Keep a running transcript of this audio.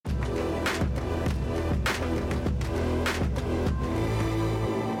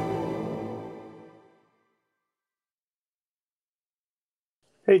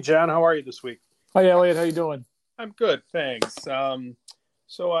Hey, John, how are you this week? Hi, Elliot. How you doing? I'm good, thanks.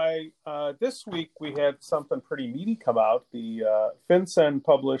 This week we had something pretty meaty come out. The FinCEN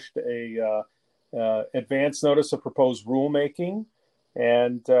published a advance notice of proposed rulemaking,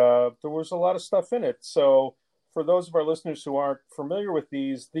 and there was a lot of stuff in it. So, for those of our listeners who aren't familiar with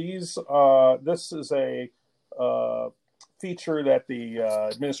this is a uh, feature that the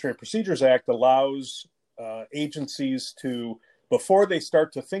Administrative Procedures Act allows agencies to, before they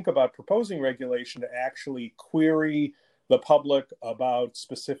start to think about proposing regulation, to actually query the public about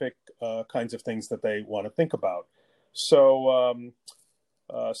specific kinds of things that they want to think about. Some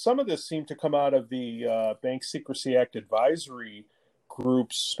of this seemed to come out of the Bank Secrecy Act Advisory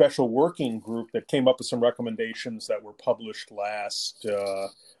Group's special working group that came up with some recommendations that were published last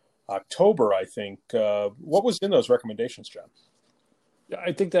October, I think. What was in those recommendations, John?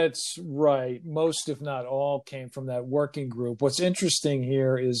 I think that's right. Most, if not all, came from that working group. What's interesting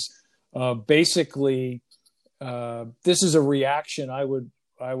here is basically this is a reaction. I would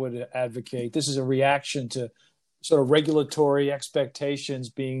advocate. This is a reaction to sort of regulatory expectations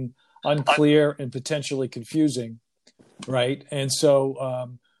being unclear and potentially confusing, right? And so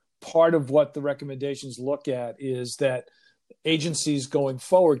part of what the recommendations look at is that agencies going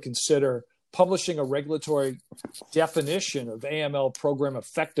forward consider publishing a regulatory definition of AML program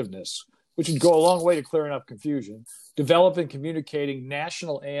effectiveness, which would go a long way to clearing up confusion, develop and communicating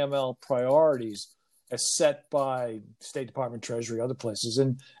national AML priorities as set by State Department, Treasury, other places,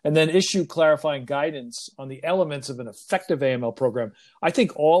 and then issue clarifying guidance on the elements of an effective AML program. I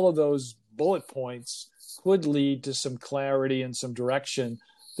think all of those bullet points could lead to some clarity and some direction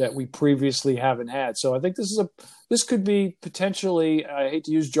that we previously haven't had. So I think this could be potentially, I hate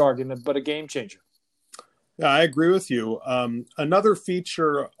to use jargon, but a game changer. Yeah, I agree with you. Another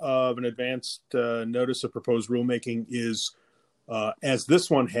feature of an advanced notice of proposed rulemaking is, as this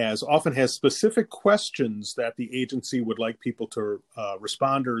one often has specific questions that the agency would like people to,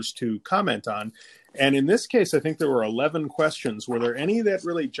 responders to comment on. And in this case, I think there were 11 questions. Were there any that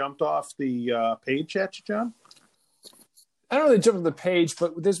really jumped off the page at you, John? I don't know if they jumped on the page,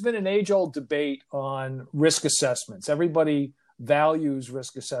 but there's been an age-old debate on risk assessments. Everybody values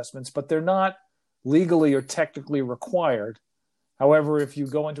risk assessments, but they're not legally or technically required. However, if you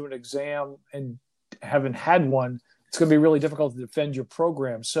go into an exam and haven't had one, it's going to be really difficult to defend your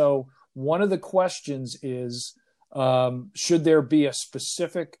program. So one of the questions is, should there be a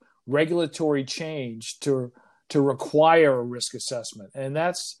specific regulatory change to require a risk assessment? And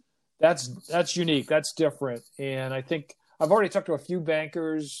that's unique. That's different. And I think I've already talked to a few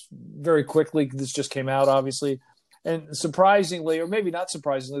bankers very quickly. This just came out, obviously. And surprisingly, or maybe not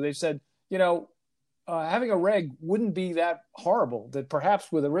surprisingly, they said, having a reg wouldn't be that horrible, that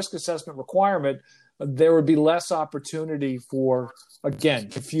perhaps with a risk assessment requirement, there would be less opportunity for,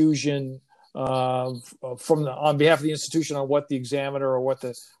 again, confusion on behalf of the institution on what the examiner or what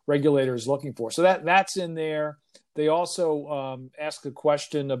the regulator is looking for. So that's in there. They also ask a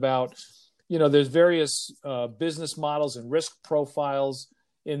question about, there's various business models and risk profiles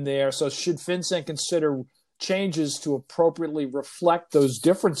in there. So should FinCEN consider changes to appropriately reflect those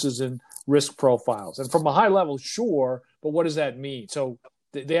differences in risk profiles? And from a high level, sure, but what does that mean? So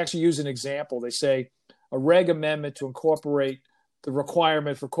they actually use an example. They say a reg amendment to incorporate the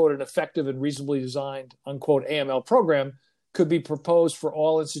requirement for, quote, an effective and reasonably designed, unquote, AML program could be proposed for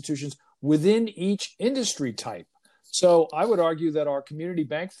all institutions within each industry type. So I would argue that our community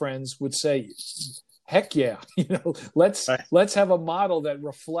bank friends would say, heck yeah, let's have a model that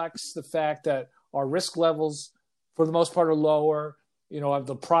reflects the fact that our risk levels, for the most part, are lower.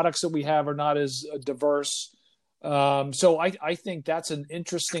 The products that we have are not as diverse. So I think that's an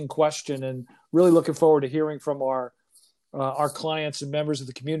interesting question, and really looking forward to hearing from our clients and members of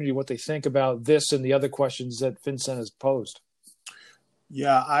the community what they think about this and the other questions that FinCEN has posed.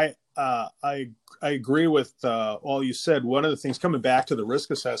 Yeah, I agree with all you said. One of the things, coming back to the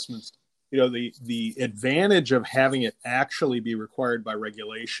risk assessments, the advantage of having it actually be required by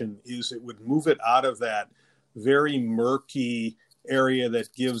regulation is it would move it out of that very murky area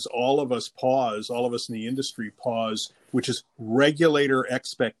that gives all of us in the industry pause, which is regulator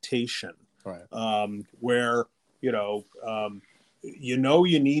expectation. Right. Where, you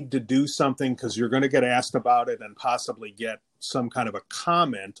need to do something because you're going to get asked about it and possibly get some kind of a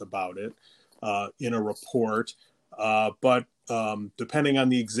comment about it in a report. But depending on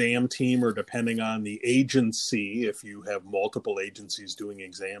the exam team or depending on the agency, if you have multiple agencies doing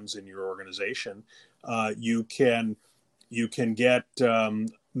exams in your organization, you can get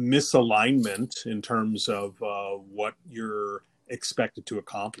misalignment in terms of what your expected to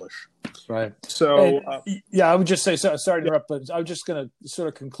accomplish. Right. So, I would just say, sorry to interrupt, but I was just going to sort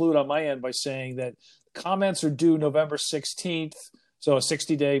of conclude on my end by saying that comments are due November 16th. So a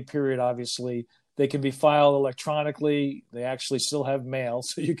 60-day period, obviously. They can be filed electronically. They actually still have mail,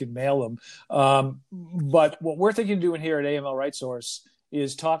 so you can mail them. But what we're thinking of doing here at AML RightSource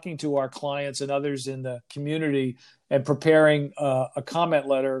is talking to our clients and others in the community and preparing a comment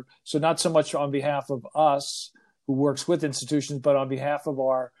letter. So not so much on behalf of us who works with institutions, but on behalf of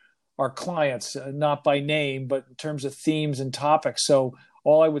our clients, not by name, but in terms of themes and topics. So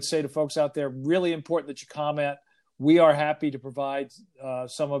all I would say to folks out there, really important that you comment. We are happy to provide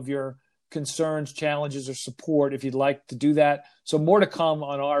some of your concerns, challenges, or support if you'd like to do that. So more to come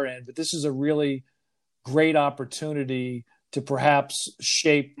on our end, but this is a really great opportunity to perhaps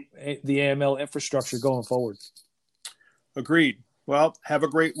shape the AML infrastructure going forward. Agreed. Well, have a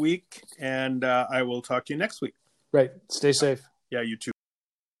great week, and I will talk to you next week. Great. Stay safe. Yeah, you too.